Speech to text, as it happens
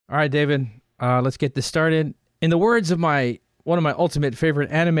All right, David, let's get this started. In the words of one of my ultimate favorite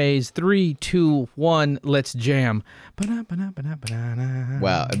animes, 3, 2, 1, let's jam.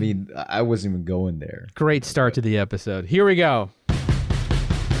 Wow, I mean, I wasn't even going there. Great start to the episode. Here we go.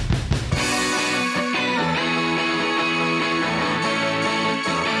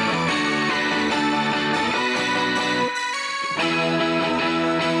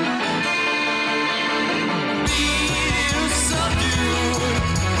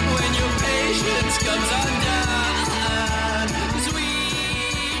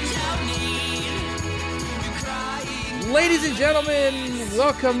 Ladies and gentlemen,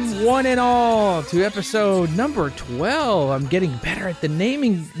 welcome one and all to episode number 12. I'm getting better at the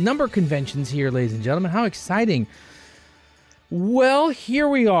naming number conventions here, ladies and gentlemen. How exciting. Well, here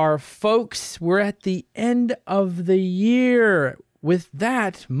we are, folks. We're at the end of the year. With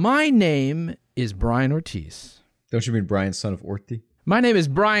that, my name is Brian Ortiz. Don't you mean Brian, son of Orti? My name is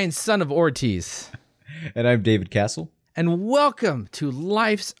Brian, son of Ortiz. And I'm David Castle. And welcome to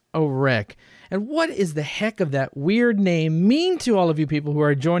Life's a Wreck. And what is the heck of that weird name mean to all of you people who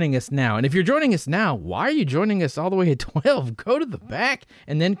are joining us now? And if you're joining us now, why are you joining us all the way at 12? Go to the back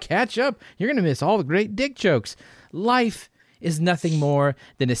and then catch up. You're going to miss all the great dick jokes. Life is nothing more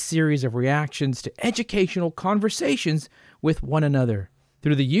than a series of reactions to educational conversations with one another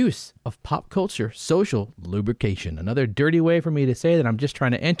through the use of pop culture social lubrication. Another dirty way for me to say that I'm just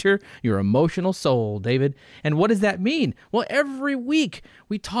trying to enter your emotional soul, David. And what does that mean? Well, every week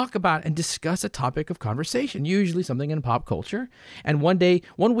we talk about and discuss a topic of conversation, usually something in pop culture. And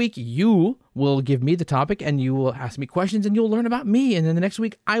one week you will give me the topic and you will ask me questions and you'll learn about me. And then the next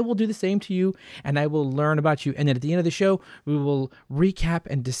week I will do the same to you and I will learn about you. And then at the end of the show, we will recap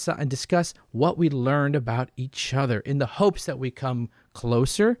and discuss what we learned about each other in the hopes that we come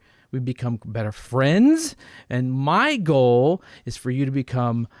closer, we become better friends, and my goal is for you to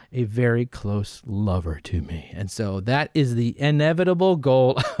become a very close lover to me. And so that is the inevitable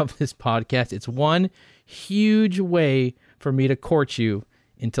goal of this podcast. It's one huge way for me to court you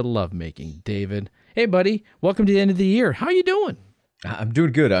into lovemaking, David. Hey, buddy, welcome to the end of the year. How you doing? I'm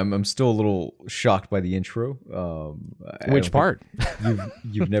doing good. I'm still a little shocked by the intro. Which part?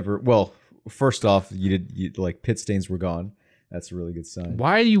 You've never. Well, first off, you like pit stains were gone. That's a really good sign.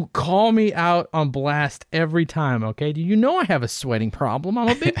 Why do you call me out on blast every time, okay? Do you know I have a sweating problem? I'm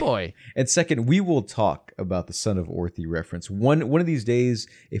a big boy. And second, we will talk about the Son of Orti reference. One of these days,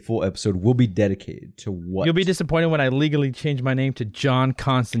 a full episode will be dedicated to what? You'll be disappointed when I legally change my name to John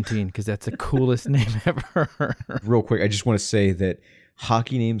Constantine, because that's the coolest name ever. Real quick, I just want to say that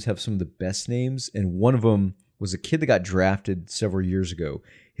hockey names have some of the best names, and one of them was a kid that got drafted several years ago.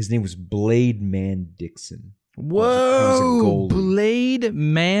 His name was Blade Man Dixon. Whoa, Blade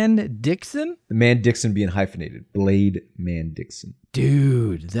Man Dixon? The Man Dixon being hyphenated. Blade Man Dixon.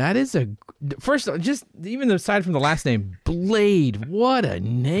 Dude, that is first, just even aside from the last name, Blade, what a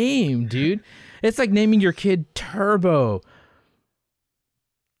name, dude. It's like naming your kid Turbo.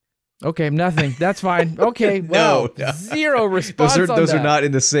 Okay, nothing. That's fine. Okay, well, no. Zero response on those that. are not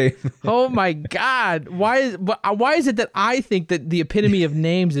in the same. Oh my God. Why is it that I think that the epitome of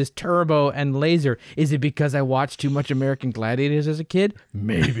names is Turbo and Laser? Is it because I watched too much American Gladiators as a kid?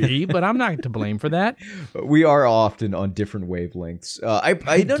 Maybe, but I'm not to blame for that. We are often on different wavelengths. I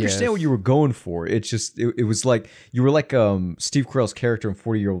understand what you were going for. It's just, it was like, you were like Steve Carell's character in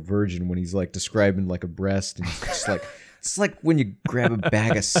 40-Year-Old Virgin when he's like describing like a breast and he's just like, it's like when you grab a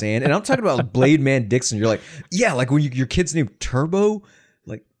bag of sand. And I'm talking about Blade Man Dixon. You're like, yeah, like when your kid's named Turbo,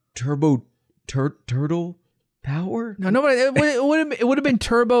 like Turbo Turtle Power? No, but it would have been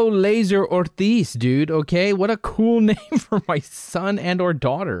Turbo Laser Ortiz, dude, okay? What a cool name for my son and or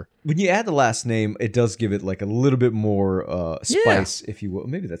daughter. When you add the last name, it does give it like a little bit more spice, if you will.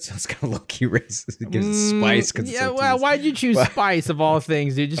 Maybe that sounds kind of low-key racist. It gives it spice. Yeah, well, why'd you choose spice of all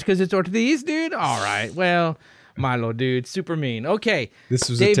things, dude? Just because it's Ortiz, dude? All right, well... Milo, dude, super mean. Okay, this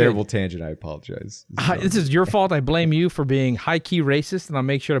was David, a terrible tangent. I apologize. This is your fault. I blame you for being high-key racist, and I'll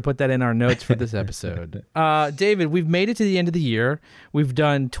make sure to put that in our notes for this episode. David, we've made it to the end of the year. We've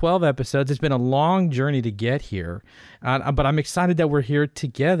done 12 episodes. It's been a long journey to get here, but I'm excited that we're here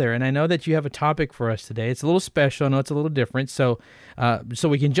together, and I know that you have a topic for us today. It's a little special. I know it's a little different, so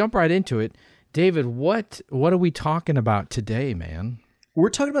we can jump right into it. David, what are we talking about today, man? We're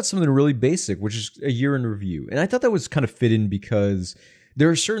talking about something really basic, which is a year in review. And I thought that was kind of fitting because there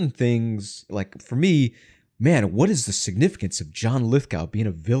are certain things, like for me, man, what is the significance of John Lithgow being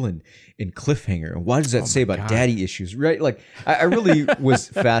a villain in Cliffhanger? And what does that say about daddy issues, right? Like, I really was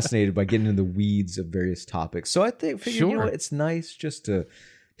fascinated by getting into the weeds of various topics. So I figured, you know what, it's nice just to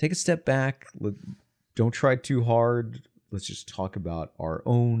take a step back, don't try too hard, let's just talk about our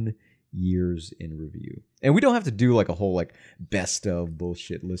own years in review. And we don't have to do like a whole like best of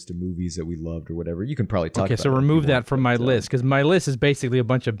bullshit list of movies that we loved or whatever. You can probably talk about it. Okay, so remove that from my list, because my list is basically a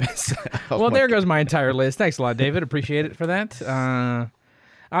bunch of best. Well, there goes my entire list. Thanks a lot, David. Appreciate it for that.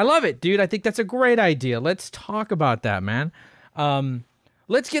 I love it, dude. I think that's a great idea. Let's talk about that, man.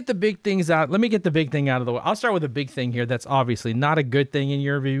 Let's get the big things out. Let me get the big thing out of the way. I'll start with a big thing here that's obviously not a good thing in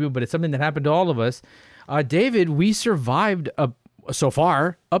your review, but it's something that happened to all of us. David, we survived so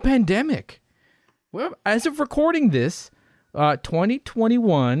far a pandemic. Well, as of recording this,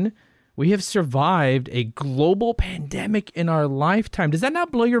 2021, we have survived a global pandemic in our lifetime. Does that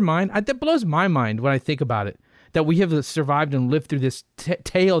not blow your mind? That blows my mind when I think about it, that we have survived and lived through this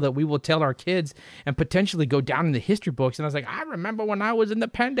tale that we will tell our kids and potentially go down in the history books. And I was like, I remember when I was in the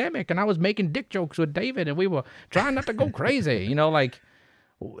pandemic and I was making dick jokes with David and we were trying not to go crazy. You know, like,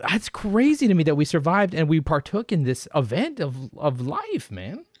 that's crazy to me that we survived and we partook in this event of life,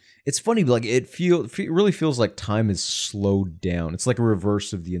 man. It's funny, like it really feels like time is slowed down. It's like a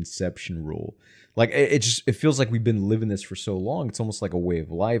reverse of the Inception rule. Like it feels like we've been living this for so long. It's almost like a way of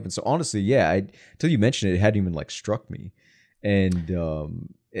life. And so honestly, yeah, until you mentioned it, it hadn't even like struck me. And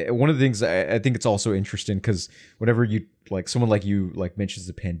one of the things I think it's also interesting because whenever you like someone like you like mentions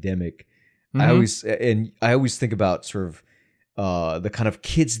the pandemic, I always think about sort of the kind of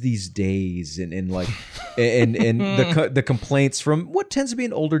kids these days and like and the complaints from what tends to be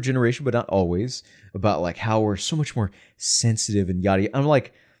an older generation, but not always, about like how we're so much more sensitive and yada. I'm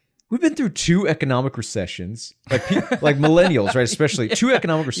like, we've been through 2 economic recessions, like millennials, right? Especially 2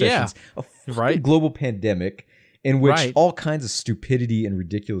 economic recessions, a global pandemic in which all kinds of stupidity and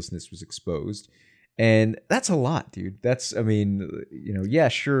ridiculousness was exposed. And that's a lot, dude. That's, I mean, you know, yeah,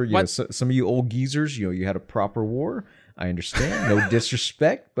 sure. You know, some of you old geezers, you know, you had a proper war. I understand. No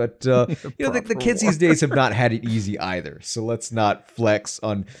disrespect, but you know, the kids these days have not had it easy either. So let's not flex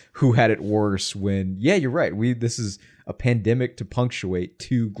on who had it worse when, yeah, you're right. This is a pandemic to punctuate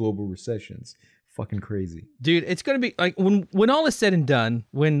 2 global recessions. Fucking crazy. Dude, it's going to be like when all is said and done,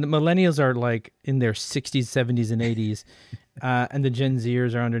 when the millennials are like in their 60s, 70s, and 80s, and the Gen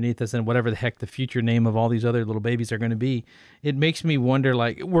Zers are underneath us and whatever the heck the future name of all these other little babies are going to be, it makes me wonder,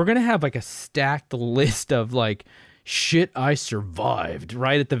 like, we're going to have like a stacked list of like, shit I survived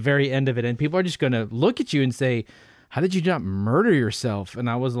right at the very end of it. And people are just going to look at you and say, how did you not murder yourself? And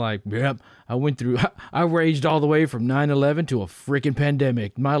I was like, yep, I raged all the way from 9/11 to a freaking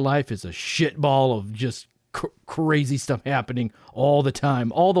pandemic. My life is a shit ball of just crazy stuff happening all the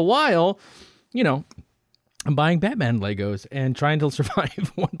time. All the while, you know, I'm buying Batman Legos and trying to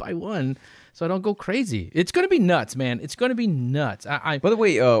survive one by one so I don't go crazy. It's going to be nuts, man. It's going to be nuts. By the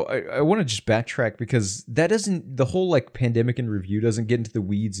way, I want to just backtrack because the whole like pandemic in review doesn't get into the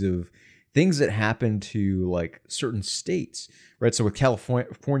weeds of things that happen to like certain states, right? So with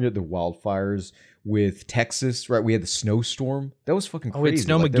California, the wildfires, with Texas, right? We had the snowstorm. That was fucking crazy. Oh, it's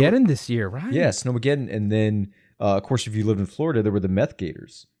Snowmageddon this year, right? Yeah, Snowmageddon. And then, of course, if you lived in Florida, there were the meth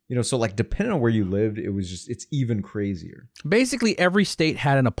gators. You know, so like depending on where you lived, it's even crazier. Basically, every state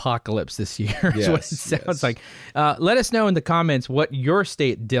had an apocalypse this year. Is what it sounds like. Let us know in the comments what your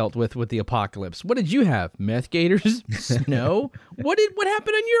state dealt with the apocalypse. What did you have? Meth gators? Snow? What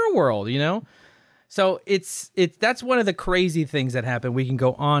happened in your world? You know. So that's one of the crazy things that happened. We can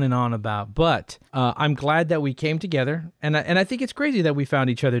go on and on about, but I'm glad that we came together, and I think it's crazy that we found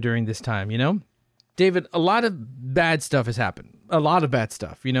each other during this time. You know, David, a lot of bad stuff has happened. A lot of bad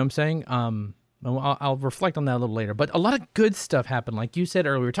stuff, you know what I'm saying? I'll reflect on that a little later. But a lot of good stuff happened. Like you said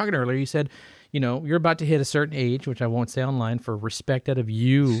earlier, we were talking earlier, you said, you know, you're about to hit a certain age, which I won't say online for respect out of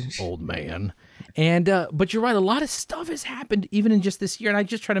you, old man. And but you're right, a lot of stuff has happened even in just this year. And I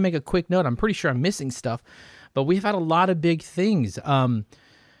just try to make a quick note. I'm pretty sure I'm missing stuff. But we've had a lot of big things. I'll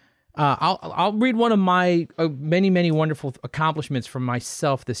read one of my many, many wonderful accomplishments from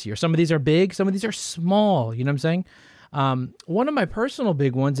myself this year. Some of these are big, some of these are small, you know what I'm saying? One of my personal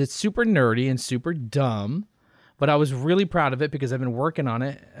big ones, it's super nerdy and super dumb, but I was really proud of it because I've been working on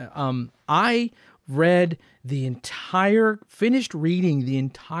it. I finished reading the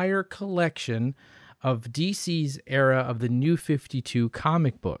entire collection of DC's era of the New 52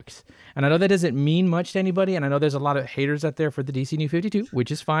 comic books. And I know that doesn't mean much to anybody, and I know there's a lot of haters out there for the DC New 52, which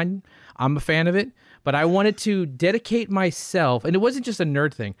is fine. I'm a fan of it, but I wanted to dedicate myself, and it wasn't just a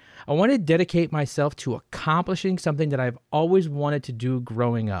nerd thing. I wanted to dedicate myself to accomplishing something that I've always wanted to do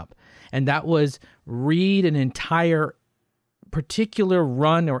growing up, and that was read an entire particular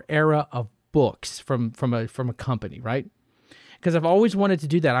run or era of books from a company, right? Because I've always wanted to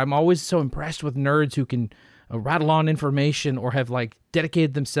do that. I'm always so impressed with nerds who can rattle on information or have like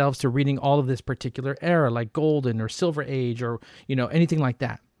dedicated themselves to reading all of this particular era, like Golden or Silver Age or, anything like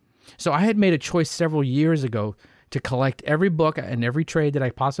that. So I had made a choice several years ago to collect every book and every trade that I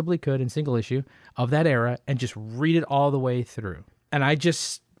possibly could in single issue of that era and just read it all the way through. And I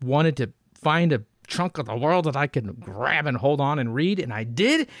just wanted to find a chunk of the world that I could grab and hold on and read, and I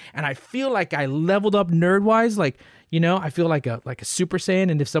did, and I feel like I leveled up nerd-wise. Like, I feel like a Super Saiyan,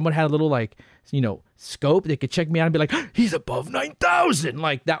 and if someone had a little scope, they could check me out and be like, he's above 9,000.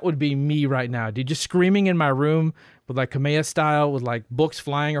 Like, that would be me right now, dude. Just screaming in my room with like Kamea style, with like books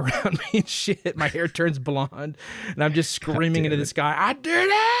flying around me and shit. My hair turns blonde, and I'm just screaming into the sky, I did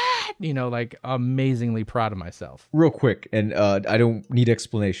it! Like amazingly proud of myself. Real quick, and I don't need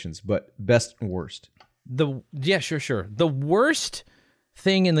explanations, but best and worst. Sure. The worst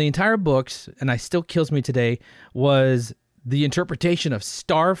thing in the entire books, and it still kills me today, was the interpretation of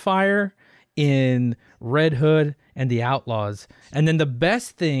Starfire in Red Hood and the Outlaws. And then the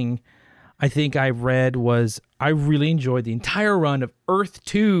best thing I think I read was I really enjoyed the entire run of Earth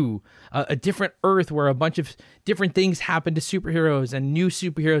 2, a different Earth where a bunch of different things happened to superheroes and new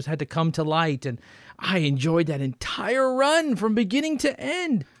superheroes had to come to light. And I enjoyed that entire run from beginning to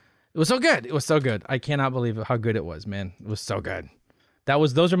end. It was so good. It was so good. I cannot believe how good it was, man. It was so good.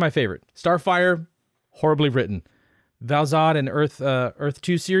 Those are my favorite. Starfire, horribly written. Val-Zod and Earth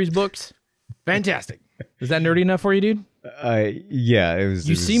 2 series books, fantastic. Is that nerdy enough for you, dude? Yeah, it was.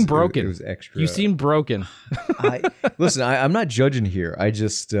 You seem broken. It was extra. You seem broken. Listen, I'm not judging here. I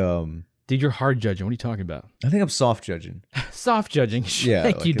just, dude, you're hard judging. What are you talking about? I think I'm soft judging. Soft judging. Yeah,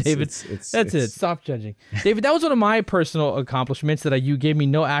 thank you, David. That's it. Soft judging, David. That was one of my personal accomplishments that you gave me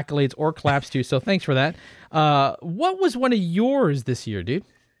no accolades or claps to. So thanks for that. What was one of yours this year, dude?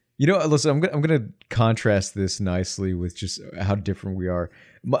 Listen, I'm gonna contrast this nicely with just how different we are.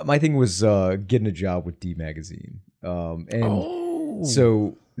 My thing was getting a job with D Magazine,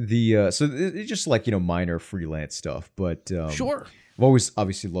 so it's just like minor freelance stuff, but sure. I've always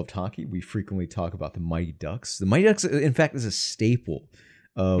obviously loved hockey. We frequently talk about the Mighty Ducks. The Mighty Ducks, in fact, is a staple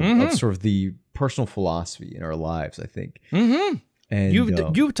of sort of the personal philosophy in our lives, I think. Mm-hmm. And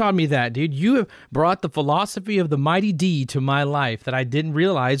you've taught me that, dude. You have brought the philosophy of the Mighty D to my life that I didn't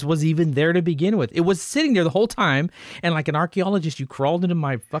realize was even there to begin with. It was sitting there the whole time, and like an archaeologist, you crawled into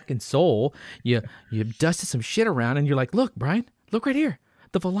my fucking soul. You dusted some shit around, and you're like, look, Brian, look right here.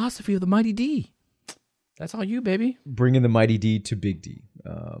 The philosophy of the Mighty D. That's all you, baby. Bringing the Mighty D to Big D.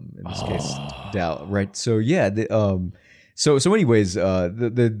 In this case, Dal. Right. So yeah. So anyways,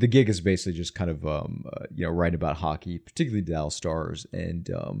 the gig is basically just kind of writing about hockey, particularly Dallas Stars, and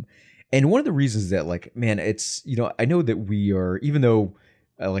one of the reasons that it's I know that we are, even though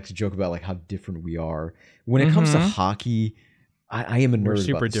I like to joke about like how different we are when it comes to hockey. I am a nerd. We're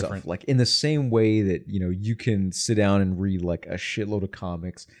super about different. Stuff. Like in the same way that you can sit down and read like a shitload of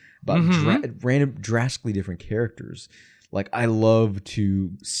comics about random, drastically different characters. Like I love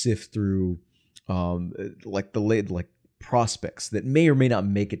to sift through prospects that may or may not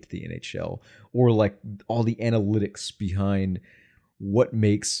make it to the NHL, or like all the analytics behind what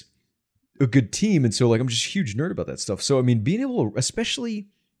makes a good team. And so like I'm just a huge nerd about that stuff. So I mean, being able to, especially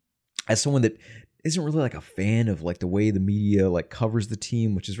as someone that isn't really like a fan of like the way the media like covers the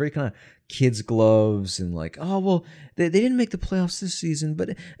team, which is very kind of kids gloves and like, oh well, they didn't make the playoffs this season, but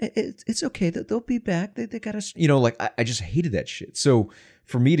it's okay, they'll be back, they got us, like I just hated that shit. So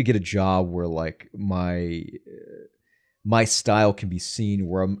for me to get a job where like my style can be seen,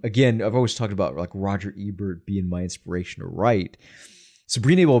 where I've always talked about like Roger Ebert being my inspiration to write. So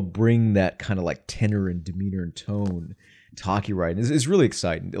being able to bring that kind of like tenor and demeanor and tone to hockey writing is really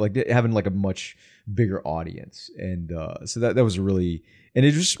exciting. Like having like a much bigger audience. And so that was really, and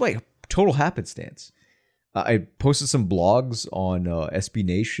it was just like total happenstance. I posted some blogs on SB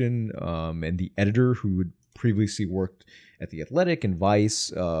Nation, and the editor who had previously worked at The Athletic and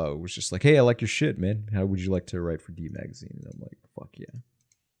Vice was just like, hey, I like your shit, man. How would you like to write for D Magazine? And I'm like, fuck yeah.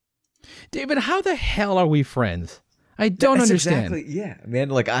 David, how the hell are we friends? I don't understand. Exactly, yeah, man.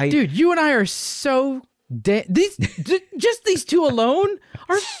 Like dude, you and I are so these two alone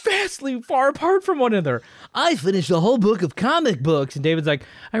are vastly far apart from one another. I finished a whole book of comic books, and David's like,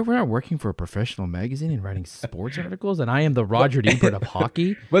 we're not working for a professional magazine and writing sports articles, and I am the Roger Ebert of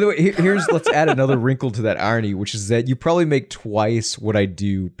hockey. By the way, let's add another wrinkle to that irony, which is that you probably make twice what I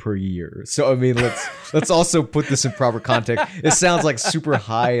do per year. So I mean, let's also put this in proper context. It sounds like super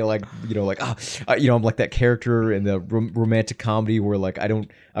high, like I'm like that character in the romantic comedy where like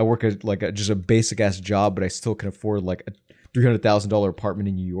I work at like just a basic ass job, but I still can afford like a $300,000 apartment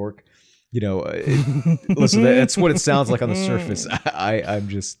in New York. Listen, that's what it sounds like on the surface. I'm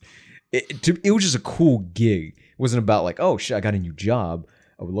just, it was just a cool gig. It wasn't about like, oh shit, I got a new job.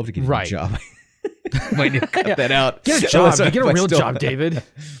 I would love to get a new job. Might need to cut that out. Get a job. Get a real job, David.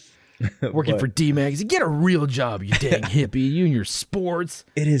 Working for D-Mags. Get a real job, you dang hippie. You and your sports.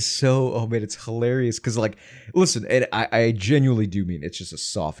 It is so, oh man, it's hilarious. Because like, listen, and I genuinely do mean it's just a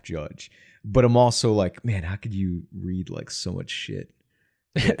soft judge. But I'm also like, man, how could you read like so much shit?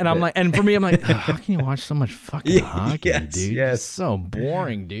 And I'm like, and for me, I'm like, oh, how can you watch so much fucking hockey, dude? Yes. It's so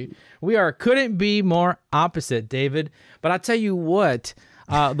boring, dude. Couldn't be more opposite, David. But I'll tell you what,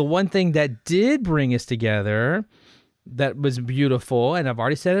 the one thing that did bring us together that was beautiful, and I've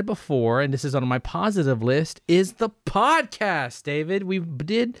already said it before, and this is on my positive list, is the podcast, David. We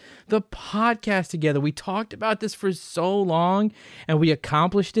did the podcast together. We talked about this for so long, and we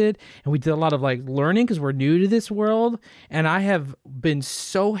accomplished it, and we did a lot of like learning because we're new to this world, and I have been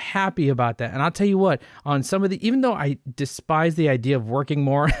so happy about that. And I'll tell you what, on some of the, even though I despise the idea of working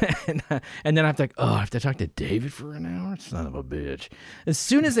more, and then I have to like, I have to talk to David for an hour? Son of a bitch. As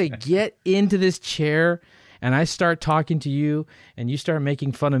soon as I get into this chair, and I start talking to you, and you start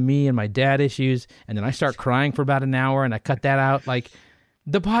making fun of me and my dad issues, and then I start crying for about an hour, and I cut that out. Like,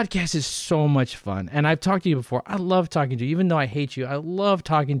 the podcast is so much fun. And I've talked to you before. I love talking to you. Even though I hate you, I love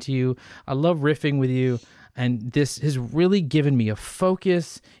talking to you. I love riffing with you. And this has really given me a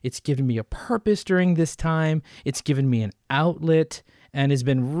focus. It's given me a purpose during this time. It's given me an outlet, and has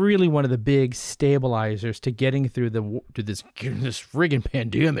been really one of the big stabilizers to getting through this friggin'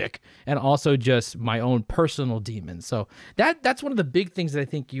 pandemic, and also just my own personal demons. So that's one of the big things that I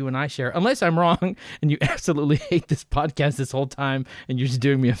think you and I share, unless I'm wrong and you absolutely hate this podcast this whole time and you're just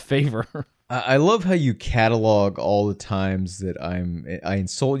doing me a favor. I love how you catalog all the times that I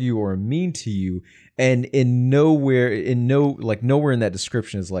insult you or am mean to you, and nowhere in that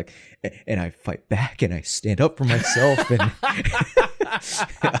description is like, and I fight back and I stand up for myself, and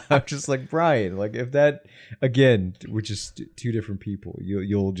I'm just like, Brian, like if that, again, we're just two different people.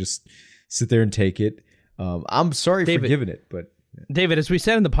 You'll just sit there and take it. I'm sorry for giving it, but. David, as we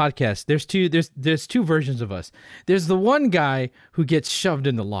said in the podcast, there's two versions of us. There's the one guy who gets shoved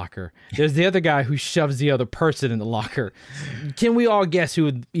in the locker. There's the other guy who shoves the other person in the locker. Can we all guess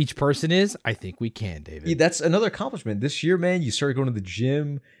who each person is? I think we can, David. Yeah, that's another accomplishment. This year, man, you started going to the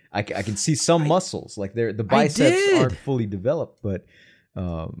gym. I can see some muscles. Like the biceps aren't fully developed, but...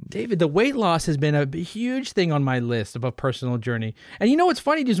 David, the weight loss has been a huge thing on my list of a personal journey. And you know what's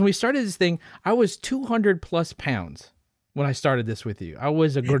funny, dude? When we started this thing, I was 200 plus pounds. When I started this with you, I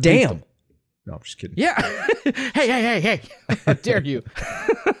was a gordito. Damn. No, I'm just kidding. Yeah. Hey. How dare you?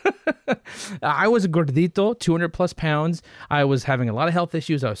 I was a gordito, 200 plus pounds. I was having a lot of health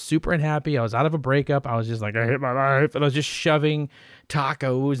issues. I was super unhappy. I was out of a breakup. I was just like, I hate my life. And I was just shoving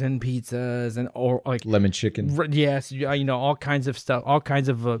tacos and pizzas and or like lemon chicken. Yes. All kinds of stuff, all kinds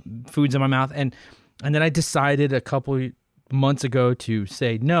of foods in my mouth. And then I decided a couple months ago to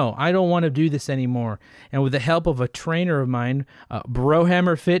say, no, I don't want to do this anymore. And with the help of a trainer of mine,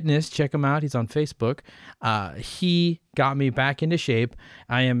 Brohammer Fitness, check him out. He's on Facebook. He got me back into shape.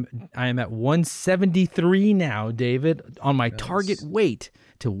 I am at 173 now, David, on my target weight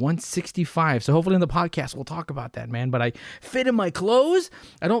to 165. So hopefully in the podcast we'll talk about that, man. But I fit in my clothes.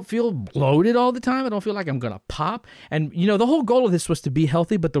 I don't feel bloated all the time. I don't feel like I'm going to pop. And, the whole goal of this was to be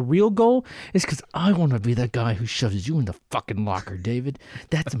healthy, but the real goal is because I want to be that guy who shoves you in the fucking locker, David.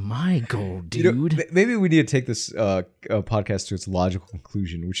 That's my goal, dude. Maybe we need to take this podcast to its logical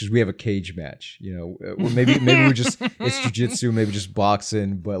conclusion, which is we have a cage match. Maybe we're just, it's jiu-jitsu, maybe just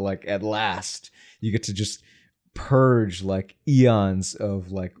boxing, but like at last you get to just purge like eons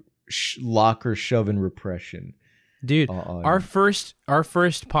of like locker shoving repression, dude. Our first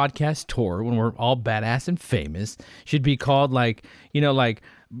podcast tour, when we're all badass and famous, should be called like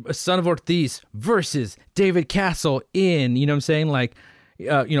Son of Ortiz versus David Castle in, you know what I'm saying, like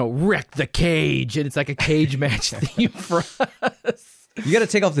wreck the cage, and it's like a cage match theme for us. You got to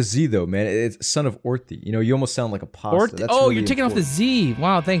take off the Z though, man. It's Son of Orti. You almost sound like a pasta. That's really you're taking off the Z.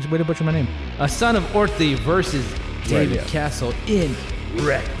 Wow, thanks. Way to butcher my name. Son of Orti versus David Castle in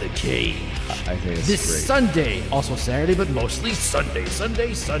Wreck the Cage. I think it's this great. Sunday, also Saturday, but mostly Sunday.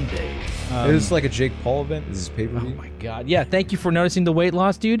 It's like a Jake Paul event. Is this pay-per-view? Oh my God. Yeah, thank you for noticing the weight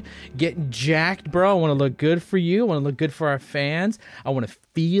loss, dude. Getting jacked, bro. I want to look good for you. I want to look good for our fans. I want to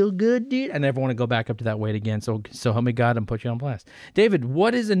feel good, dude. I never want to go back up to that weight again. So help me God and put you on blast. David,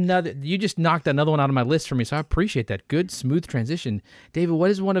 what is another... You just knocked another one out of my list for me, so I appreciate that. Good, smooth transition. David, what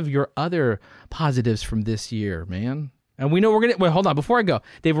is one of your other positives from this year, man? And we know we're going to... Wait, hold on. Before I go,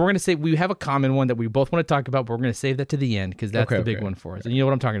 Dave, we're going to say we have a common one that we both want to talk about, but we're going to save that to the end because that's the big one for us. And you know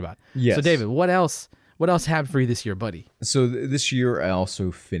what I'm talking about. Yes. So, David, what else What else happened for you this year, buddy? So this year, I also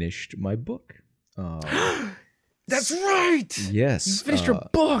finished my book. That's right. Yes, you finished your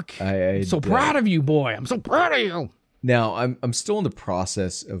book. I'm so proud of you, boy. I'm so proud of you. Now, I'm still in the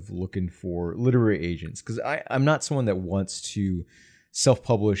process of looking for literary agents because I'm not someone that wants to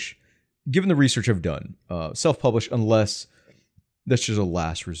self-publish. Given the research I've done, self-publish unless that's just a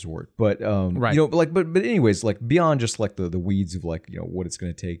last resort. But right. but anyways, like beyond just like the weeds of like what it's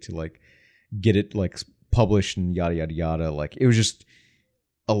going to take to like get it like published and yada yada yada. Like it was just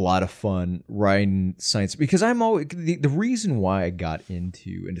a lot of fun writing science because I'm always the reason why I got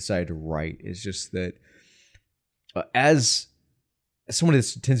into and decided to write is just that as someone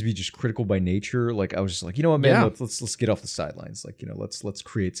that tends to be just critical by nature, like I was just like, you know what, man, let's get off the sidelines. Like, let's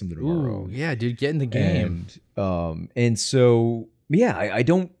create something of our own. Yeah, dude, get in the game. And so yeah,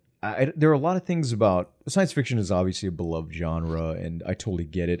 there are a lot of things about science fiction is obviously a beloved genre, and I totally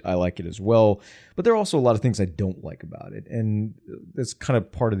get it. I like it as well, but there are also a lot of things I don't like about it, and that's kind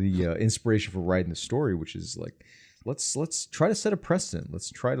of part of the inspiration for writing the story, which is like, let's try to set a precedent. Let's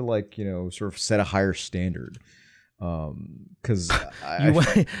try to like sort of set a higher standard. Because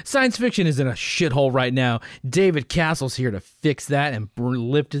science fiction is in a shithole right now. David Castle's here to fix that and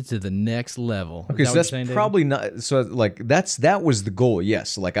lift it to the next level. Okay, so that's probably not. So like that was the goal.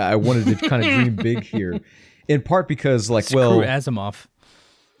 Yes, like I wanted to kind of dream big here, in part because like Screw Asimov.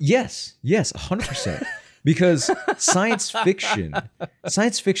 Yes, 100%. Because science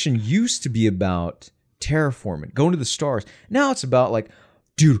fiction used to be about terraforming, going to the stars. Now it's about like,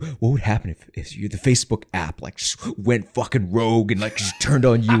 dude, what would happen if the Facebook app like just went fucking rogue and like just turned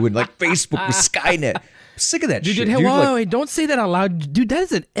on you and like Facebook was Skynet? I'm sick of that shit. Dude, wait, don't say that out loud. Dude, that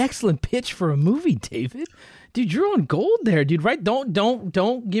is an excellent pitch for a movie, David. Dude, you're on gold there, dude. Right?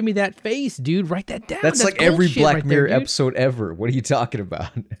 Don't give me that face, dude. Write that down. That's like every Black Mirror episode ever. What are you talking about?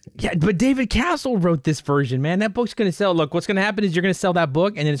 Yeah, but David Castle wrote this version, man. That book's gonna sell. Look, what's gonna happen is you're gonna sell that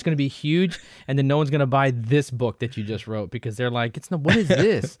book, and then it's gonna be huge, and then no one's gonna buy this book that you just wrote because they're like, what is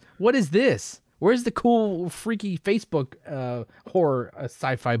this? What is this? Where's the cool, freaky Facebook horror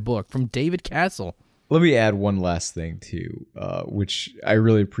sci-fi book from David Castle? Let me add one last thing too, which I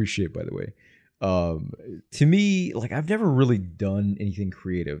really appreciate, by the way. To me, like I've never really done anything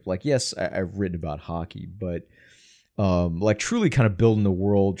creative. Like, yes, I've written about hockey, but like truly kind of building the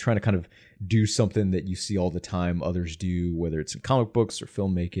world, trying to kind of do something that you see all the time others do, whether it's in comic books or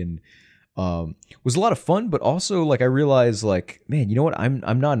filmmaking, was a lot of fun. But also, like I realized, like, man, you know what? I'm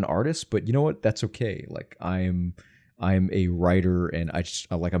not an artist, but you know what? That's okay. Like I'm a writer, and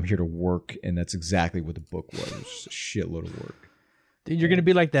I'm here to work, and that's exactly what the book was. It was just a shitload of work. Dude, you're gonna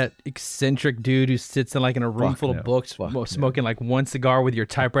be like that eccentric dude who sits in like in a room full of books, smoking like one cigar with your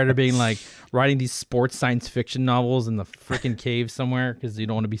typewriter, being like writing these sports science fiction novels in the freaking cave somewhere because you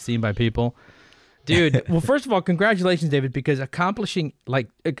don't want to be seen by people. Dude, well, first of all, congratulations, David, because accomplishing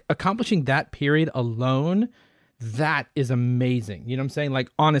that period alone, that is amazing. You know what I'm saying? Like,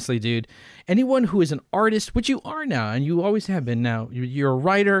 honestly, dude, anyone who is an artist, which you are now, and you always have been now, you're a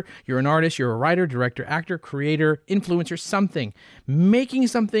writer, you're an artist, you're a writer, director, actor, creator, influencer, something, making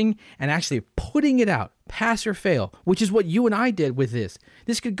something and actually putting it out, pass or fail, which is what you and I did with this.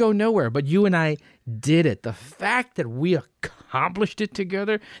 This could go nowhere, but you and I did it. The fact that we accomplished it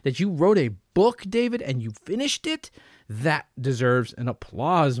together, that you wrote a book, David, and you finished it, that deserves an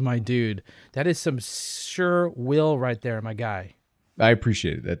applause, my dude. That is some sure will right there, my guy. I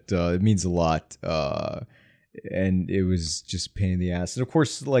appreciate it. That it means a lot. And it was just a pain in the ass. And of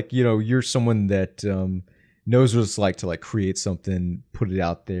course, like, you're someone that knows what it's like to like create something, put it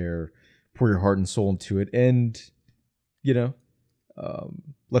out there, pour your heart and soul into it, and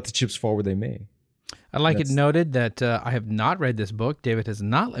let the chips fall where they may. I'd like it noted that I have not read this book. David has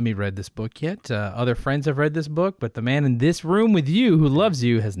not let me read this book yet. Other friends have read this book, but the man in this room with you who loves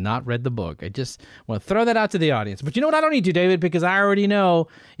you has not read the book. I just want to throw that out to the audience. But you know what? I don't need to, David, because I already know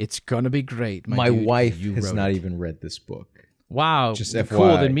it's going to be great. My wife has not even read this book. Wow. Just FYI.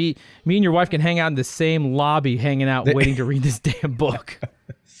 Cool. Then me and your wife can hang out in the same lobby, hanging out, waiting to read this damn book.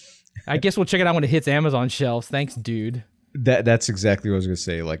 I guess we'll check it out when it hits Amazon shelves. Thanks, dude. That's exactly what I was going to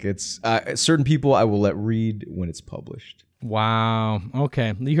say. Like, it's certain people I will let read when it's published. Wow.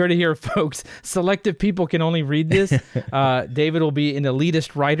 Okay. You heard it here, folks. Selective people can only read this. David will be an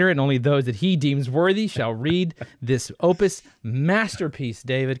elitist writer, and only those that he deems worthy shall read this opus masterpiece,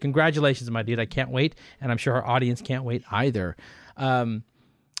 David. Congratulations, my dude. I can't wait, and I'm sure our audience can't wait either.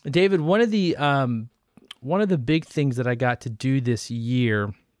 David, one of the big things that I got to do this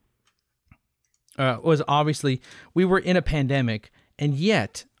year was obviously we were in a pandemic, and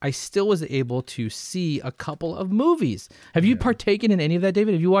yet I still was able to see a couple of movies. Have you partaken in any of that,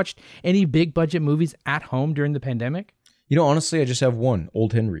 David? Have you watched any big budget movies at home during the pandemic? Honestly, I just have one,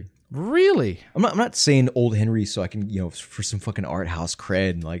 Old Henry. Really? I'm not saying Old Henry so I can, for some fucking art house cred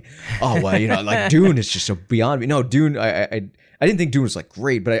and like, oh, well, like Dune is just so beyond me. No, Dune, I didn't think Dune was like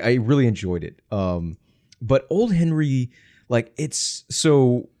great, but I really enjoyed it. But Old Henry, like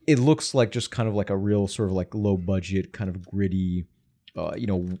it looks like just kind of like a real sort of like low budget, kind of gritty,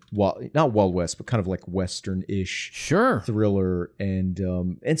 not Wild West, but kind of like Western-ish thriller.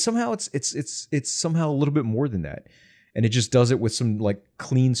 And somehow it's somehow a little bit more than that. And it just does it with some like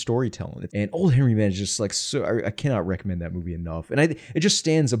clean storytelling. And Old Henry, man, is just like so. I cannot recommend that movie enough. And it just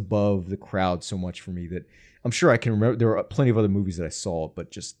stands above the crowd so much for me that I'm sure I can remember. There are plenty of other movies that I saw,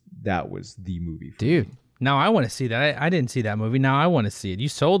 but just that was the movie for me. Now I want to see that. I didn't see that movie. Now I want to see it. You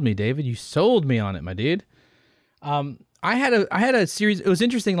sold me, David. You sold me on it, my dude. I had a series. It was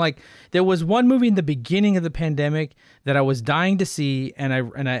interesting. Like there was one movie in the beginning of the pandemic that I was dying to see, and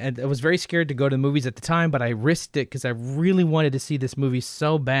I was very scared to go to the movies at the time, but I risked it because I really wanted to see this movie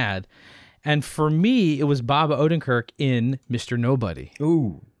so bad. And for me, it was Bob Odenkirk in Mr. Nobody.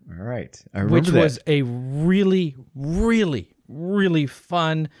 Ooh, all right. I remember which was a really, really, really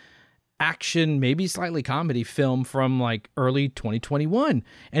fun action, maybe slightly comedy film from like early 2021.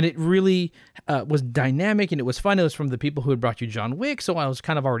 And it really was dynamic and it was fun. It was from the people who had brought you John Wick, so I was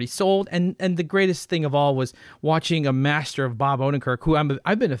kind of already sold. And the greatest thing of all was watching a master of Bob Odenkirk, who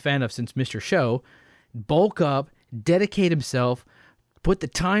I've been a fan of since Mr. Show, bulk up, dedicate himself, put the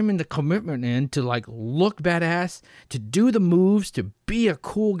time and the commitment in to like look badass, to do the moves, to be a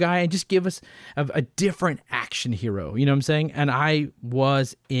cool guy, and just give us a different action hero. You know what I'm saying? And I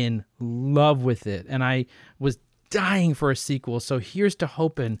was in love with it, and I was dying for a sequel. So here's to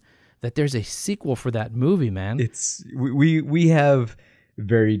hoping that there's a sequel for that movie, man. It's we have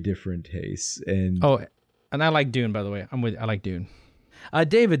very different tastes, and I like Dune, by the way. I like Dune.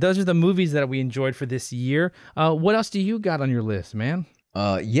 David, those are the movies that we enjoyed for this year. What else do you got on your list, man?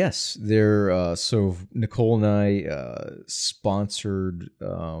 Yes, they're so Nicole and I sponsored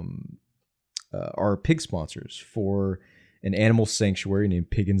our pig sponsors for an animal sanctuary named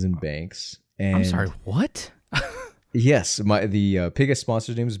Piggins and Banks. And I'm sorry, what? Yes, the pig I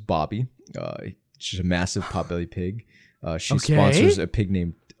sponsor's name is Bobby. She's a massive potbelly pig. She sponsors a pig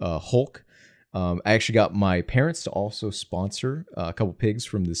named Hulk. I actually got my parents to also sponsor a couple pigs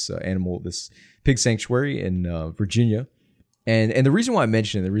from this pig sanctuary in Virginia. And the reason why I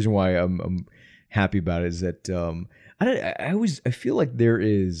mention it, the reason why I'm happy about it is that I feel like there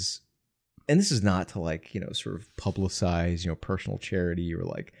is, and this is not to like, sort of publicize, personal charity or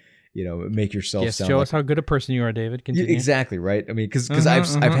like, make yourself sound show like, us how good a person you are, David. Continue. Exactly, right? I mean, because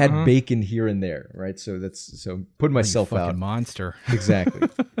I've had bacon here and there, right? So I'm putting myself out. Monster. Exactly.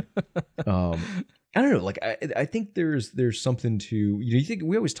 I don't know. Like I think there's something to you think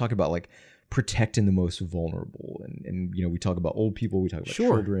we always talk about like protecting the most vulnerable, and we talk about old people, we talk about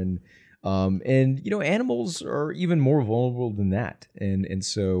children, and animals are even more vulnerable than that, and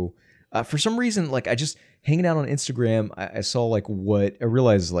so for some reason, like I just hanging out on Instagram, I saw like what I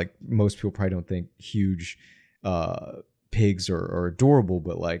realized, like most people probably don't think huge pigs are adorable,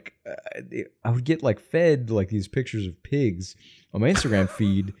 but like I would get like fed like these pictures of pigs on my Instagram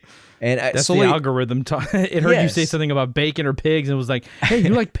feed, and that's the algorithm. It heard you say something about bacon or pigs, and was like, "Hey, you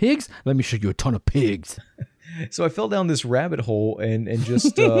like pigs? Let me show you a ton of pigs." So I fell down this rabbit hole and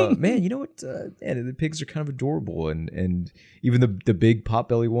just man, you know what? The pigs are kind of adorable, and even the big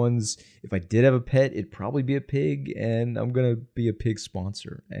potbelly ones. If I did have a pet, it'd probably be a pig, and I'm gonna be a pig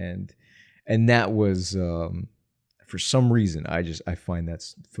sponsor, and that was. For some reason, I find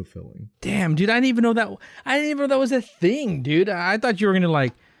that's fulfilling. Damn, dude, I didn't even know that was a thing, dude. I thought you were gonna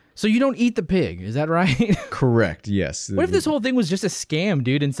like. So you don't eat the pig, is that right? Correct. Yes. What if this whole thing was just a scam,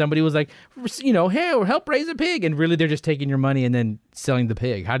 dude, and somebody was like, hey, help raise a pig, and really they're just taking your money and then selling the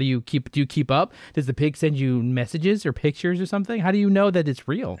pig? How do you keep up? Does the pig send you messages or pictures or something? How do you know that it's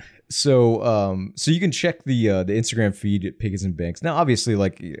real? So you can check the Instagram feed at Piggins and Banks. Now, obviously,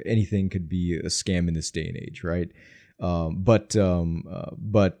 like anything could be a scam in this day and age, right? But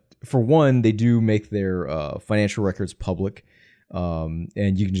for one, they do make their financial records public, and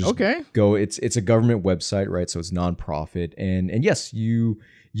you can just go. It's a government website, right? So it's nonprofit, and yes, you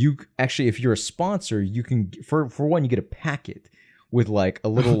actually, if you're a sponsor, you can for one, you get a packet with like a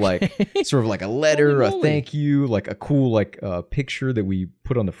little like sort of like a letter, a thank you, like a cool like picture that we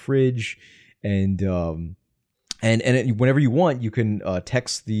put on the fridge, and whenever you want, you can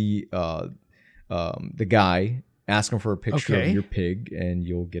text the guy. Ask him for a picture of your pig, and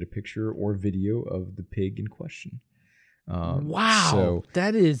you'll get a picture or video of the pig in question. Wow. So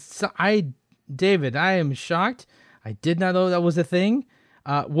David, I am shocked. I did not know that was a thing.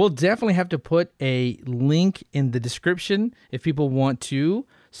 We'll definitely have to put a link in the description if people want to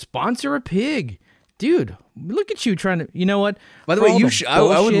sponsor a pig. Dude, look at you trying to, you know what? By the way,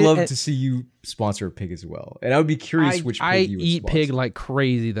 I would love to see you sponsor a pig as well. And I would be curious which pig you would eat sponsor. pig like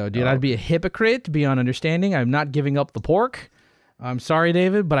crazy, though, dude. I'd be a hypocrite beyond understanding. I'm not giving up the pork. I'm sorry,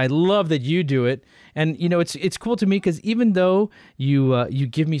 David, but I love that you do it. And, you know, it's cool to me because even though you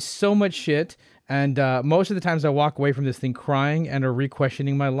give me so much shit, and most of the times I walk away from this thing crying and or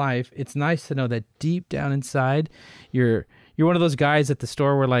re-questioning my life, it's nice to know that deep down inside, you're one of those guys at the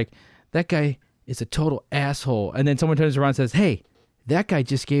store where, like, that guy is a total asshole. And then someone turns around and says, hey, that guy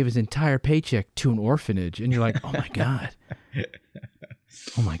just gave his entire paycheck to an orphanage. And you're like, oh, my God.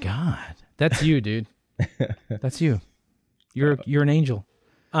 Oh, my God. That's you, dude. That's you. You're an angel.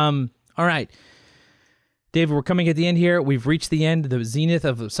 All right. David, we're coming at the end here. We've reached the end, the zenith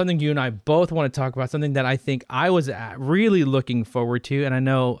of something you and I both want to talk about, something that I think I was really looking forward to, and I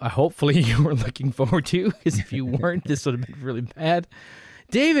know hopefully you were looking forward to, because if you weren't, this would have been really bad.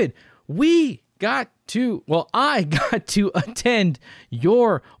 David, I got to attend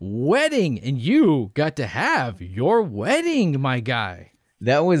your wedding, and you got to have your wedding, my guy.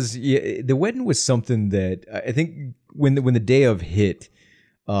 That was, the wedding was something that I think when the day of hit,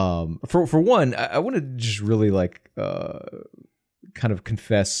 for one, I want to just really kind of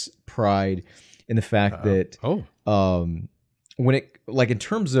confess pride in the fact that when it, like, in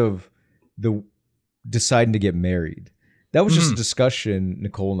terms of the deciding to get married, that was just a discussion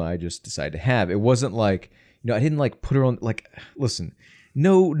Nicole and I just decided to have. It wasn't like, you know, I didn't like put her on, like, listen,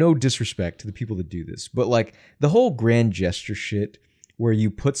 no disrespect to the people that do this, but like the whole grand gesture shit where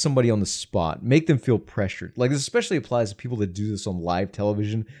you put somebody on the spot, make them feel pressured. Like, this especially applies to people that do this on live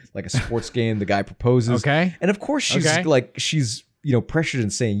television, like a sports game, the guy proposes. Okay. And of course she's you know, pressured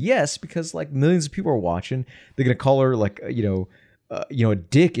and saying yes, because like millions of people are watching. They're going to call her like, a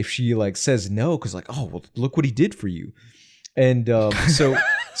dick if she like says no, because like, oh, well, look what he did for you. And so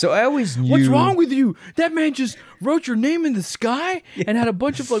I always knew. What's wrong with you? That man just wrote your name in the sky and had a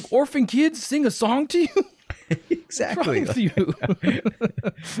bunch of like orphan kids sing a song to you. Exactly. What's wrong with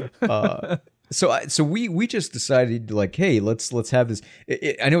you? So we just decided, like, hey, let's have this.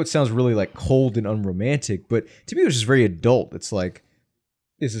 I know it sounds really like cold and unromantic, but to me it was just very adult. It's like,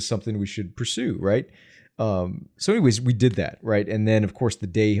 is this something we should pursue, right? So anyways, we did that, right? And then of course the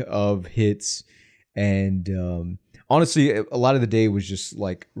day of hits, and honestly, a lot of the day was just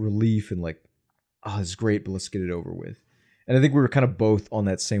like relief and like, oh, this is great, but let's get it over with. And I think we were kind of both on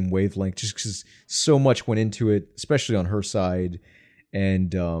that same wavelength, just because so much went into it, especially on her side.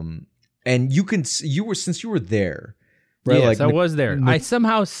 And since you were there, right? Yes, like, I was there. I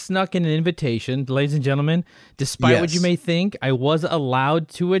somehow snuck in an invitation, ladies and gentlemen. Despite what you may think, I was allowed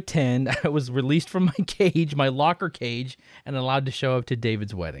to attend. I was released from my cage, my locker cage, and allowed to show up to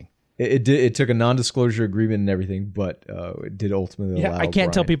David's wedding. It took a non-disclosure agreement and everything, but it did ultimately allow. I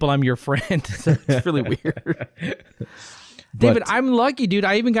can't tell people I'm your friend. So it's really weird. David, I'm lucky, dude.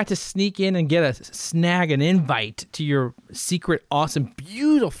 I even got to sneak in and snag an invite to your secret, awesome,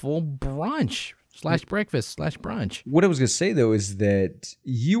 beautiful brunch / breakfast / brunch. What I was going to say, though, is that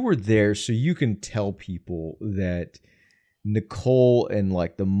you were there so you can tell people that Nicole and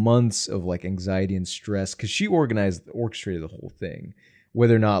like the months of like anxiety and stress, because she orchestrated the whole thing,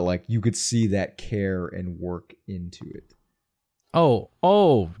 whether or not like you could see that care and work into it.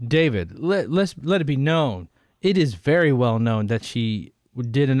 Oh, David, let it be known. It is very well known that she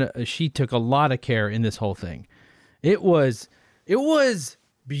took a lot of care in this whole thing. It was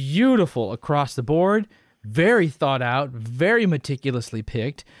beautiful across the board, very thought out, very meticulously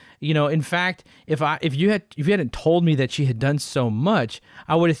picked. You know, in fact, if you hadn't told me that she had done so much,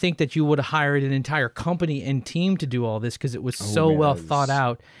 I would have think that you would have hired an entire company and team to do all this, because it was well thought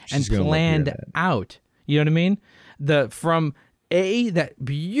out and planned out. You know what I mean? That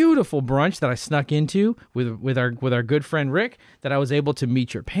beautiful brunch that I snuck into with our good friend Rick, that I was able to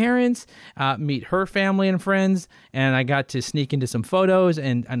meet your parents, meet her family and friends, and I got to sneak into some photos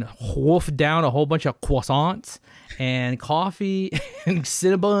and wolf down a whole bunch of croissants and coffee and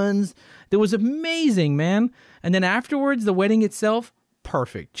Cinnabons. It was amazing, man. And then afterwards, the wedding itself,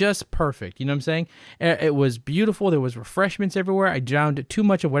 perfect, just perfect. You know what I'm saying? It was beautiful. There was refreshments everywhere. I drowned too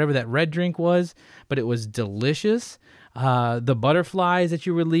much of whatever that red drink was, but it was delicious. The butterflies that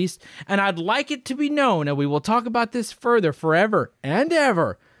you released, and I'd like it to be known, and we will talk about this further forever and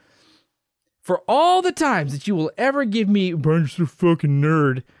ever, for all the times that you will ever give me, Brian's a fucking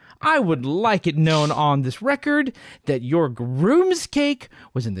nerd, I would like it known on this record that your groom's cake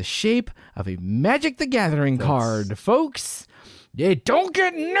was in the shape of a Magic the Gathering card, folks. It don't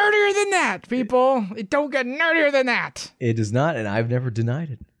get nerdier than that, people. It don't get nerdier than that. It does not, and I've never denied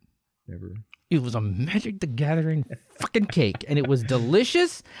it. Never. It was a Magic the Gathering fucking cake, and it was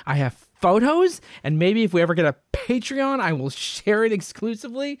delicious. I have photos, and maybe if we ever get a Patreon, I will share it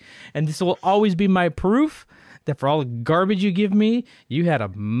exclusively, and this will always be my proof that for all the garbage you give me, you had a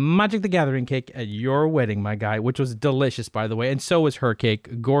Magic the Gathering cake at your wedding, my guy, which was delicious, by the way, and so was her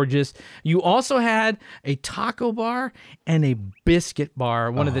cake. Gorgeous. You also had a taco bar and a biscuit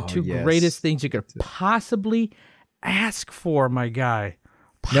bar, one of the two greatest things you could possibly ask for, my guy.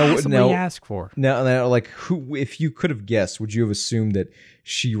 Ask for. Now, like, who? If you could have guessed, would you have assumed that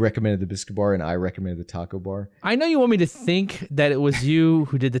she recommended the biscuit bar and I recommended the taco bar? I know you want me to think that it was you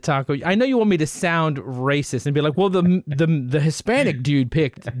who did the taco. I know you want me to sound racist and be like, well, the Hispanic dude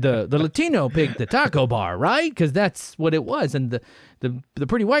picked the Latino picked the taco bar, right? Because that's what it was, and the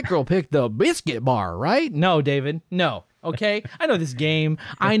pretty white girl picked the biscuit bar, right? No, David, no. Okay, I know this game.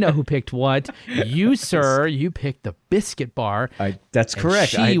 I know who picked what. You, sir, you picked the biscuit bar. That's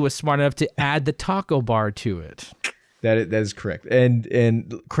correct. She was smart enough to add the taco bar to it. That is correct.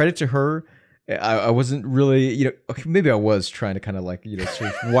 And credit to her. I wasn't really, okay, maybe I was trying to kind of like,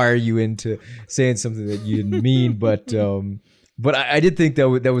 sort of wire you into saying something that you didn't mean, but I did think that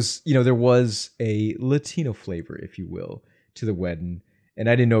was, there was a Latino flavor, if you will, to the wedding. And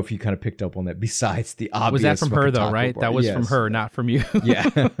I didn't know if you kind of picked up on that besides the obvious. Was that from her, though, right? Bar. That was from her, not from you.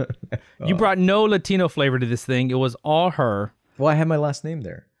 Yeah. You brought no Latino flavor to this thing. It was all her. Well, I had my last name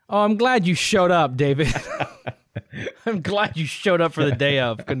there. Oh, I'm glad you showed up, David. I'm glad you showed up for the day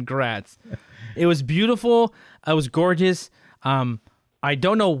of. Congrats. It was beautiful. It was gorgeous. I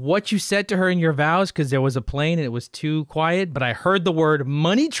don't know what you said to her in your vows because there was a plane and it was too quiet, but I heard the word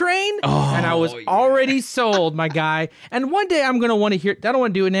money train and I was already sold, my guy. And one day I'm going to want to hear, I don't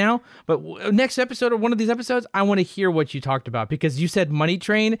want to do it now, but next episode or one of these episodes, I want to hear what you talked about because you said money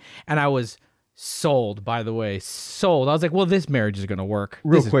train and I was sold, by the way, sold. I was like, well, this marriage is going to work.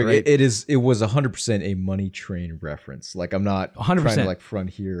 Real quick, it was 100% a money train reference. Like I'm not 100%. Trying to like front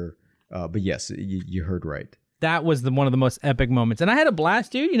here, but yes, you heard right. That was one of the most epic moments. And I had a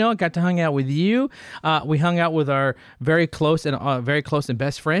blast, dude. I got to hang out with you. We hung out with our very close and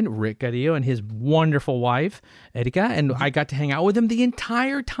best friend, Rick Carrillo, and his wonderful wife, Erika. And I got to hang out with him the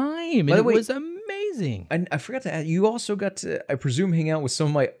entire time. And it was amazing. And I forgot to add, you also got to, I presume, hang out with some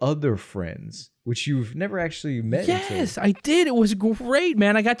of my other friends, which you've never actually met. Yes, I did. It was great,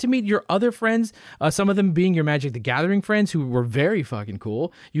 man. I got to meet your other friends, some of them being your Magic the Gathering friends who were very fucking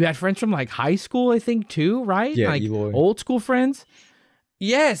cool. You had friends from like high school, I think, too, right? Yeah, like Eloy. Old school friends.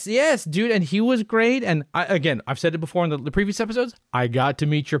 Yes, dude. And he was great. And I've said it before in the previous episodes, I got to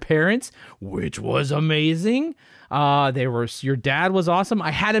meet your parents, which was amazing. Your dad was awesome.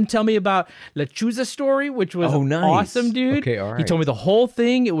 I had him tell me about Lechuza's story, which was awesome, dude. Okay, all right. He told me the whole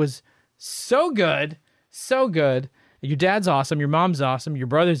thing. It was so good. So good. Your dad's awesome. Your mom's awesome. Your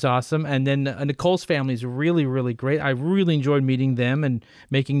brother's awesome. And then Nicole's family is really, really great. I really enjoyed meeting them and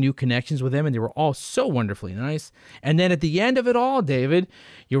making new connections with them. And they were all so wonderfully nice. And then at the end of it all, David,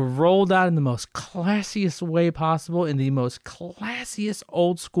 you rolled out in the most classiest way possible in the most classiest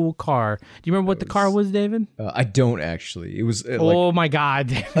old school car. Do you remember what the car was, David? I don't actually. It was my God.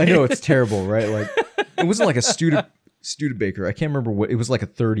 David. I know it's terrible, right? Like it wasn't like a Studebaker. I can't remember what it was, like a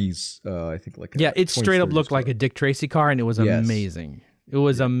 30s. I think like it straight up looked like a Dick Tracy car, and it was amazing. It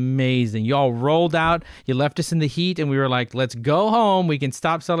was amazing. Y'all rolled out. You left us in the heat, and we were like, "Let's go home. We can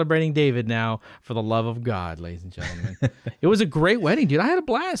stop celebrating David now, for the love of God, ladies and gentlemen." It was a great wedding, dude. I had a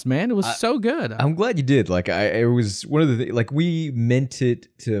blast, man. It was so good. I'm glad you did. Like it was one of the things. Like we meant it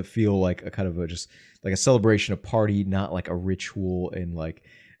to feel like a kind of just like a celebration, a party, not like a ritual, and like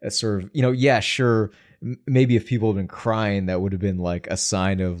a sort of sure. Maybe if people had been crying, that would have been like a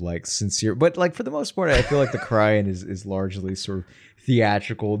sign of like sincere. But like for the most part, I feel like the crying is largely sort of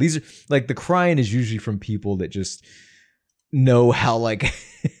theatrical. These are like the crying is usually from people that just know how like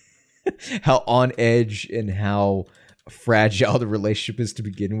how on edge and how fragile the relationship is to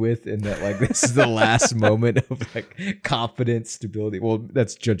begin with, and that like this is the last moment of like confidence, stability. Well,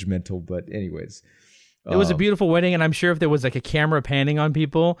 that's judgmental, but anyways. It was a beautiful wedding, and I'm sure if there was like a camera panning on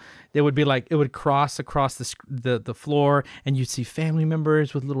people, there would be like it would cross across the floor, and you'd see family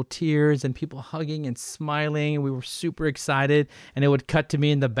members with little tears and people hugging and smiling, and we were super excited. And it would cut to me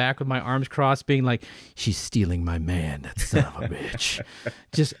in the back with my arms crossed, being like, "She's stealing my man, that son of a bitch,"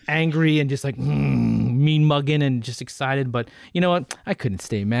 just angry and just like mean mugging and just excited. But you know what? I couldn't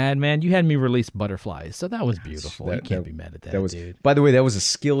stay mad, man. You had me release butterflies, so that was beautiful. You can't be mad at that, dude. By the way, that was a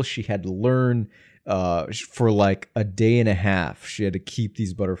skill she had to learn. For like a day and a half, she had to keep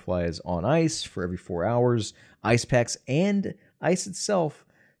these butterflies on ice for every 4 hours, ice packs and ice itself,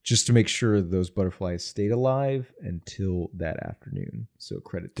 just to make sure those butterflies stayed alive until that afternoon. So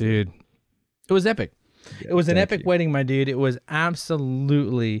credit to dude. It was epic. Yeah, it was an epic wedding, my dude. It was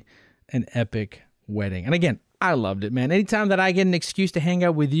absolutely an epic wedding. And again, I loved it, man. Anytime that I get an excuse to hang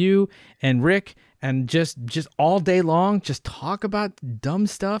out with you and Rick and just all day long, just talk about dumb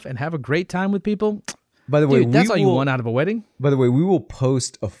stuff and have a great time with people. By the way, dude, that's all you want out of a wedding. By the way, we will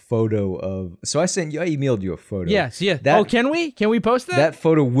post a photo of. So I emailed you a photo. Yes. Can we? Can we post that? That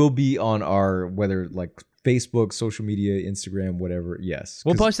photo will be on our whether like Facebook, social media, Instagram, whatever. Yes,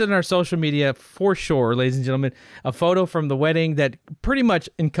 we'll post it on our social media for sure, ladies and gentlemen. A photo from the wedding that pretty much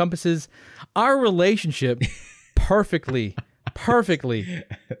encompasses our relationship perfectly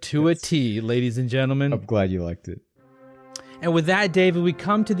to a T, ladies and gentlemen. I'm glad you liked it. And with that, David, we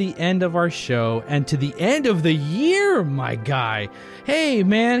come to the end of our show and to the end of the year, my guy. Hey,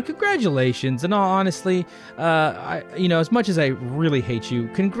 man, congratulations. And honestly, as much as I really hate you,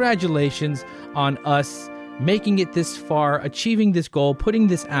 congratulations on us making it this far, achieving this goal, putting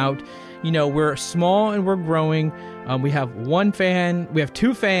this out. You know, we're small and we're growing. We have one fan. We have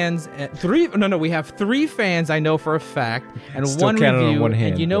two fans. We have 3 fans, I know for a fact, and still one review. On one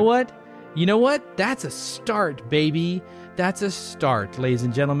hand, and you know what? You know what? That's a start, baby. That's a start, ladies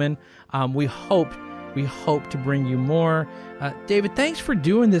and gentlemen. We hope to bring you more. David, thanks for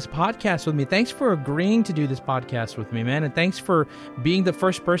doing this podcast with me. Thanks for agreeing to do this podcast with me, man. And thanks for being the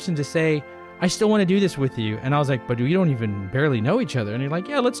first person to say, I still want to do this with you. And I was like, but we don't even barely know each other. And you're like,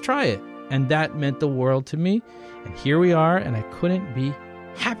 yeah, let's try it. And that meant the world to me. And here we are, and I couldn't be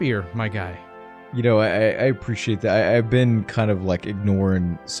happier, my guy. You know, I appreciate that. I've been kind of like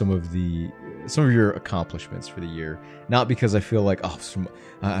ignoring some of your accomplishments for the year, not because I feel like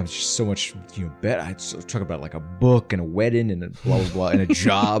I'm just so much better. I talk about like a book and a wedding and a blah blah blah and a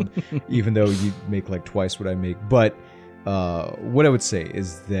job, even though you make like twice what I make. But what I would say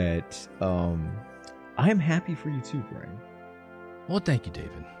is that I'm happy for you too, Brian. Well, thank you,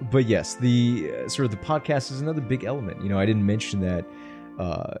 David. But yes, the sort of the podcast is another big element. You know, I didn't mention that.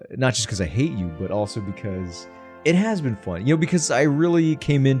 Not just because I hate you, but also because it has been fun. You know, because I really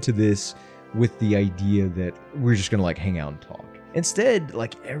came into this with the idea that we're just gonna like hang out and talk. Instead,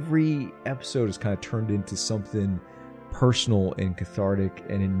 like every episode is kind of turned into something personal and cathartic,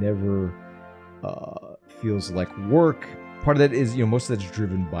 and it never feels like work. Part of that is, most of that's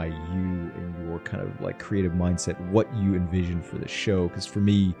driven by you and your kind of like creative mindset, what you envision for the show. Because for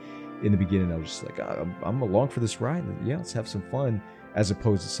me, in the beginning, I was just like, I'm along for this ride. And yeah, let's have some fun. As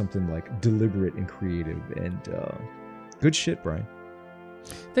opposed to something like deliberate and creative and good shit, Brian.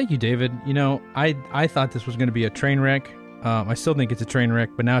 Thank you, David. You know, I thought this was going to be a train wreck. I still think it's a train wreck,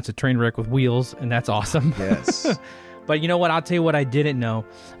 but now it's a train wreck with wheels, and that's awesome. Yes. But you know what? I'll tell you what I didn't know.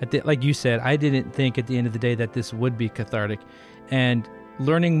 Like you said, I didn't think at the end of the day that this would be cathartic. And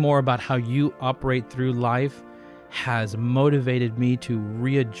learning more about how you operate through life has motivated me to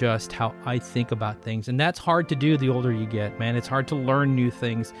readjust how I think about things. And that's hard to do the older you get, man. It's hard to learn new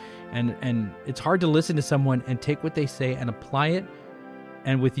things. And it's hard to listen to someone and take what they say and apply it.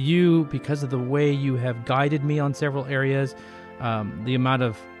 And with you, because of the way you have guided me on several areas, the amount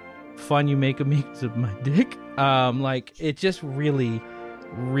of fun you make of me because of my dick, it just really,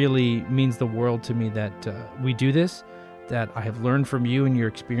 really means the world to me that we do this, that I have learned from you and your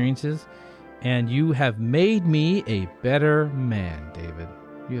experiences. And you have made me a better man, David.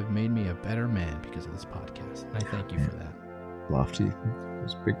 You have made me a better man because of this podcast. And I thank you for that. Lofty.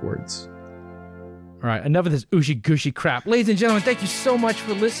 Those big words. All right, enough of this ooshy-gushy crap. Ladies and gentlemen, thank you so much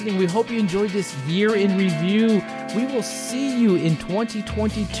for listening. We hope you enjoyed this year in review. We will see you in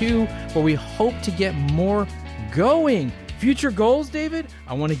 2022, where we hope to get more going. Future goals, David?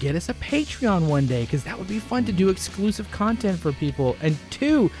 I want to get us a Patreon one day, because that would be fun to do exclusive content for people. And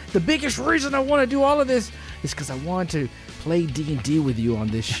 2, the biggest reason I want to do all of this is because I want to play D&D with you on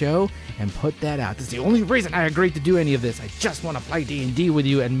this show and put that out. That's the only reason I agreed to do any of this. I just want to play D&D with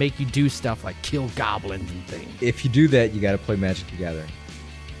you and make you do stuff like kill goblins and things. If you do that, you got to play Magic the Gathering.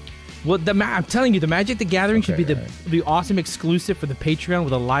 Well, I'm telling you, the Magic the Gathering should be the awesome exclusive for the Patreon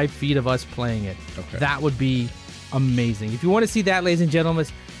with a live feed of us playing it. Okay. That would be amazing. If you want to see that, ladies and gentlemen,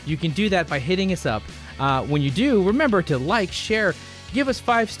 you can do that by hitting us up. When you do, remember to like, share, give us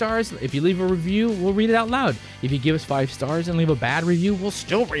 5 stars. If you leave a review, we'll read it out loud. If you give us 5 stars and leave a bad review, we'll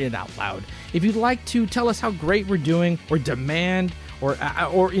still read it out loud. If you'd like to tell us how great we're doing, or demand,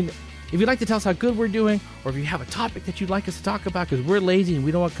 if you'd like to tell us how good we're doing, or if you have a topic that you'd like us to talk about because we're lazy and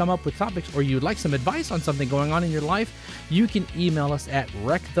we don't want to come up with topics, or you'd like some advice on something going on in your life, you can email us at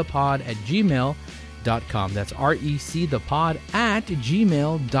recthepod@gmail.com. That's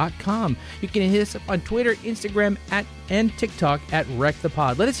recthepod@gmail.com. You can hit us up on Twitter, Instagram, and TikTok at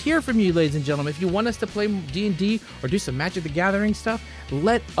recthepod. Let us hear from you, ladies and gentlemen. If you want us to play D&D or do some Magic the Gathering stuff,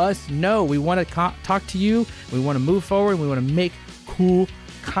 let us know. We want to talk to you. We want to move forward. We want to make cool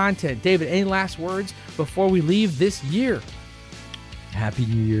content. David, any last words before we leave this year? Happy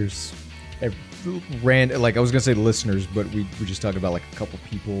New Year's. Like I was gonna say the listeners, but we just talked about like a couple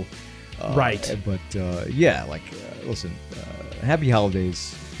people, right? But listen, happy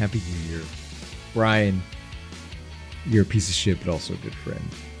holidays, happy New Year, Brian. You're a piece of shit, but also a good friend.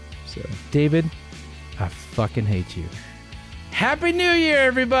 So, David, I fucking hate you. Happy New Year,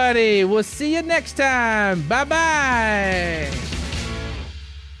 everybody. We'll see you next time. Bye bye.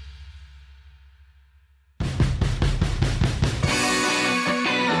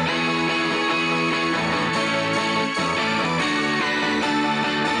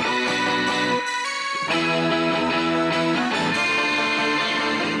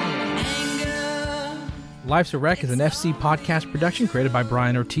 Life's a Wreck is an FC podcast production created by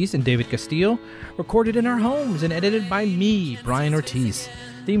Brian Ortiz and David Castillo, recorded in our homes and edited by me, Brian Ortiz.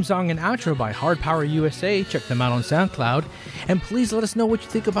 Theme song and outro by Hard Power USA. Check them out on SoundCloud. And please let us know what you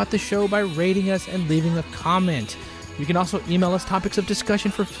think about the show by rating us and leaving a comment. You can also email us topics of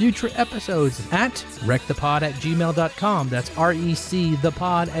discussion for future episodes at recthepod@gmail.com. That's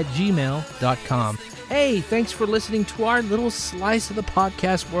recthepod@gmail.com. Hey, thanks for listening to our little slice of the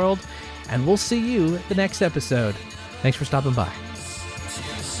podcast world. And we'll see you at the next episode. Thanks for stopping by.